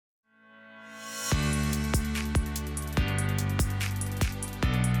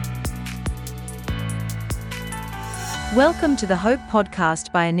Welcome to the Hope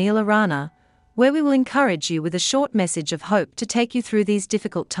Podcast by Anil Arana, where we will encourage you with a short message of hope to take you through these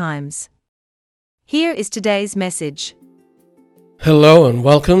difficult times. Here is today's message. Hello and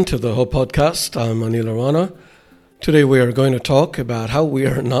welcome to the Hope Podcast. I'm Anil Arana. Today we are going to talk about how we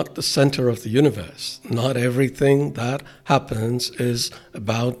are not the center of the universe. Not everything that happens is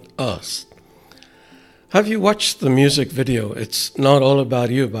about us. Have you watched the music video It's Not All About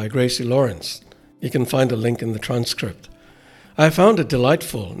You by Gracie Lawrence? You can find a link in the transcript. I found it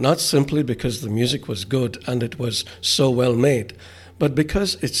delightful, not simply because the music was good and it was so well made, but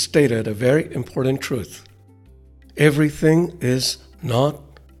because it stated a very important truth. Everything is not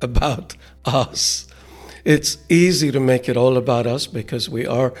about us. It's easy to make it all about us because we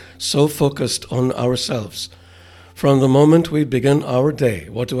are so focused on ourselves. From the moment we begin our day,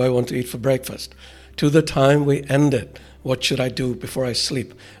 what do I want to eat for breakfast, to the time we end it, what should I do before I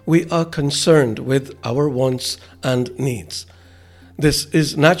sleep, we are concerned with our wants and needs. This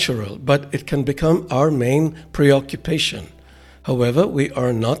is natural, but it can become our main preoccupation. However, we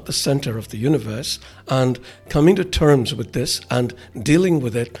are not the center of the universe, and coming to terms with this and dealing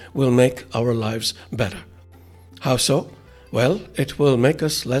with it will make our lives better. How so? Well, it will make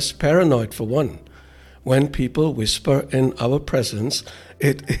us less paranoid for one. When people whisper in our presence,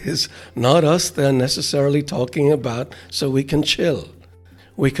 it is not us they're necessarily talking about, so we can chill.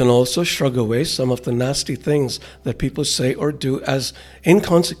 We can also shrug away some of the nasty things that people say or do as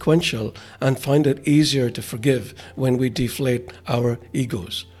inconsequential and find it easier to forgive when we deflate our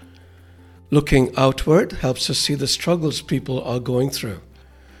egos. Looking outward helps us see the struggles people are going through.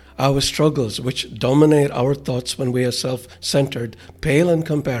 Our struggles, which dominate our thoughts when we are self-centered, pale in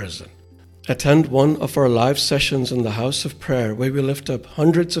comparison. Attend one of our live sessions in the House of Prayer where we lift up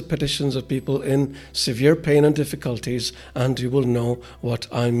hundreds of petitions of people in severe pain and difficulties, and you will know what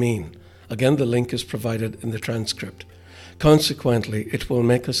I mean. Again, the link is provided in the transcript. Consequently, it will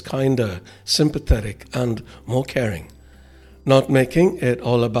make us kinder, sympathetic, and more caring. Not making it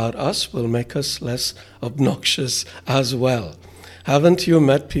all about us will make us less obnoxious as well. Haven't you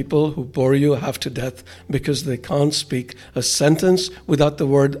met people who bore you half to death because they can't speak a sentence without the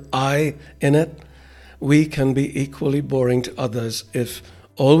word I in it? We can be equally boring to others if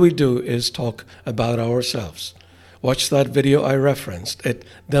all we do is talk about ourselves. Watch that video I referenced. It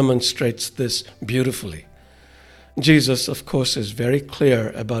demonstrates this beautifully. Jesus, of course, is very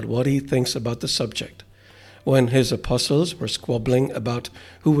clear about what he thinks about the subject. When his apostles were squabbling about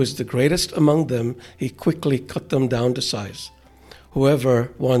who was the greatest among them, he quickly cut them down to size.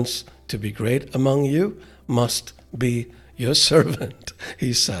 Whoever wants to be great among you must be your servant,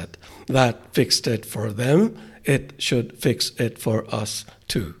 he said. That fixed it for them. It should fix it for us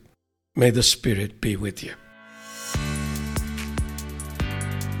too. May the Spirit be with you.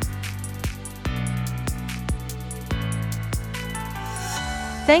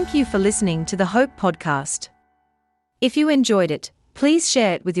 Thank you for listening to the Hope Podcast. If you enjoyed it, please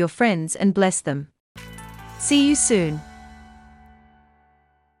share it with your friends and bless them. See you soon.